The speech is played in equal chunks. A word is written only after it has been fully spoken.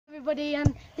everybody,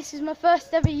 and this is my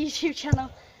first ever YouTube channel,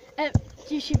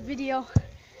 YouTube video,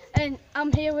 and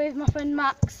I'm here with my friend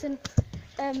Max and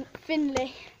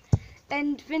Finley,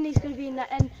 and Finley's going to be in that,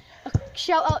 and a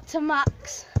shout out to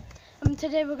Max.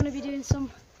 Today we're going to be doing some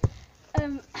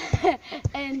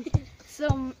and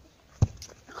some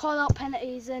call out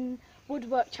penalties and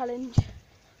woodwork challenge.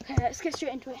 Okay, let's get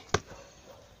straight into it.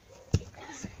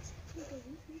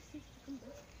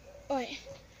 Alright,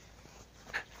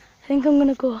 I think I'm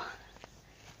gonna go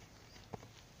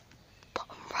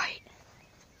bottom right.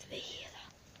 Do they hear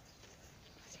that?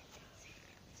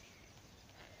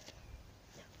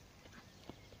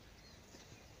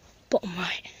 Bottom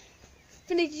right.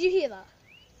 Finley, did you hear that?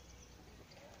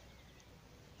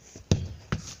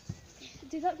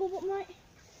 Did that go bottom right?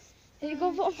 Did it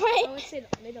go bottom right? I would say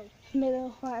that, middle.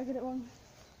 Middle, right, I got it wrong.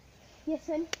 Yes,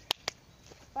 then.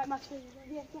 Right, Max,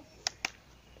 yeah, go.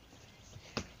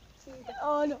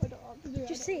 Oh no, no.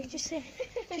 Just say it, just say it.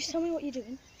 Just tell me what you're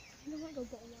doing. I might go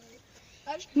bottom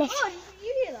right. Max. Oh, did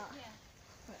you hear that? Yeah.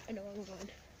 Right, I know where I'm going.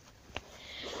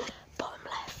 Bottom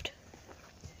left.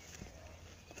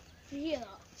 Did you hear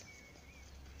that?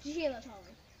 Did you hear that,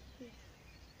 Charlie? Yeah.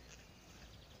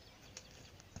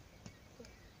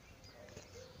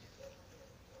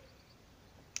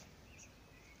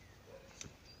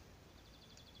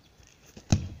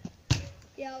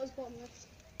 Yeah, that was bottom left.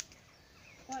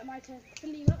 Right, my turn.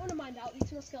 Finley, you might want to mind out.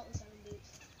 These are skeleton sound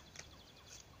boots.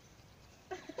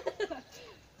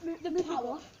 The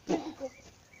power.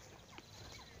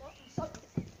 What? Sorry.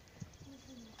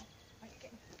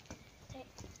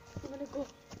 I'm gonna go.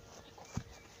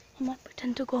 I might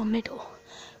pretend to go middle.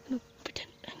 I'm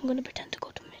gonna pretend to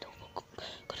go to middle.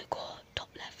 Gotta go top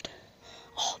left.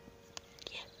 Oh,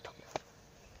 yeah, top left.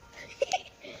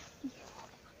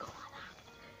 Go like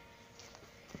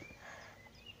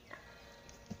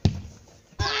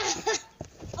that.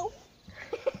 Oh.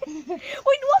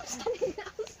 Wait, no, I'm standing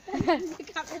there. The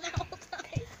camera the whole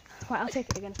time. Right, I'll take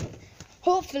it again.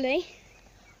 Hopefully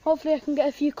I can get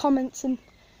a few comments and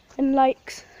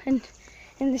likes in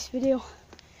this video.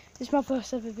 It's my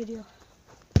first ever video.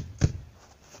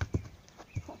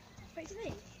 Wait,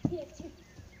 today? Yeah, it's you.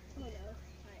 Oh no.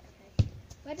 Right, okay.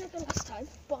 Where did I go last time?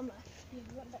 Bottom left. Yeah,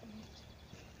 you went better than me.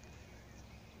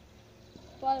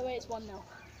 By the way, it's 1-0.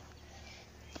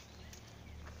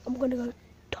 I'm gonna go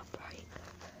top right.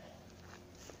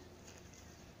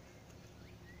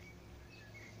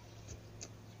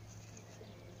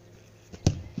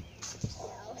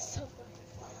 That was so funny.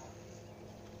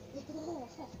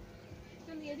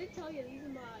 Finley, I did tell you these are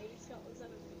my Scotland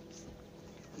 7 boots.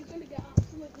 You're gonna get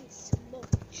absolutely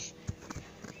smoked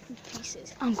in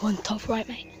pieces. I'm going top right,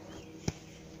 mate.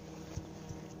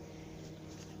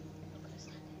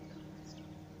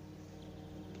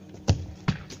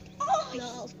 Oh, no,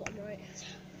 that was bottom right.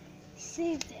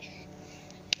 Saved it.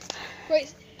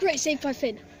 Great save by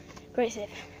Finn. Great save.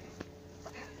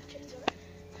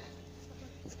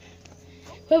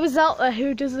 Whoever's out there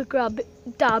who does the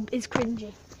dab is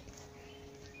cringy.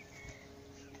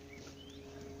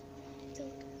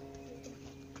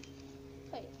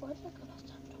 Wait, where did I go last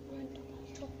time? Top right,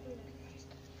 top left.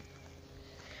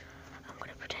 I'm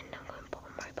gonna pretend I'm going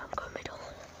bottom right, but I'm going middle.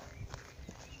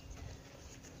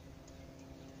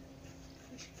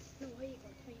 No, where you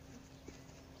going? Where you going?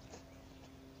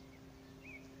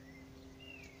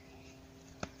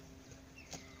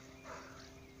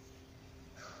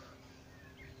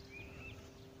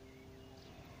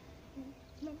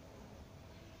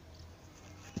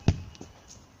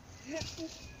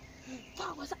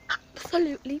 That was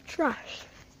absolutely trash.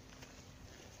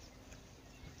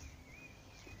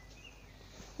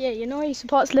 Yeah, you know he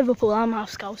supports Liverpool. I'm half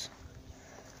Scouse.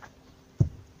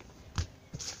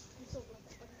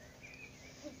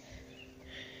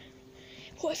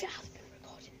 What if it has been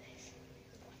recording this?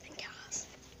 I think it has.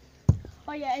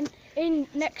 Oh yeah, in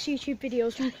next YouTube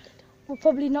videos, we're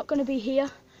probably not going to be here.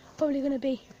 Probably going to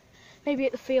be maybe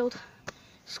at the field,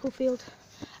 school field.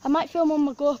 I might film on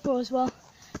my GoPro as well,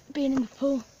 being in the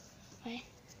pool. Wait,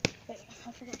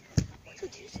 I forgot. What's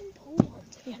it using pool on?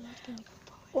 Yeah.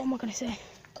 What am I going to say?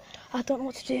 I don't know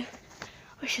what to do.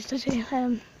 What should I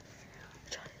do?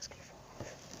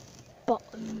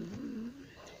 Bottom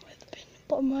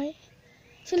right.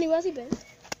 Finley, where's he been?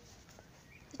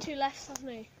 The two lefts, hasn't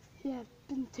he? Yeah,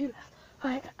 been 2 left.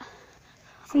 Right,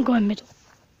 I'm going middle.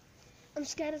 I'm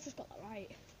scared I just got that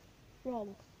right.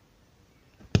 Wrong.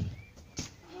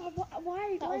 Oh,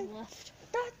 why? That was left.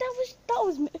 That was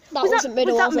That wasn't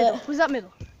middle, was it? Was that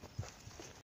middle?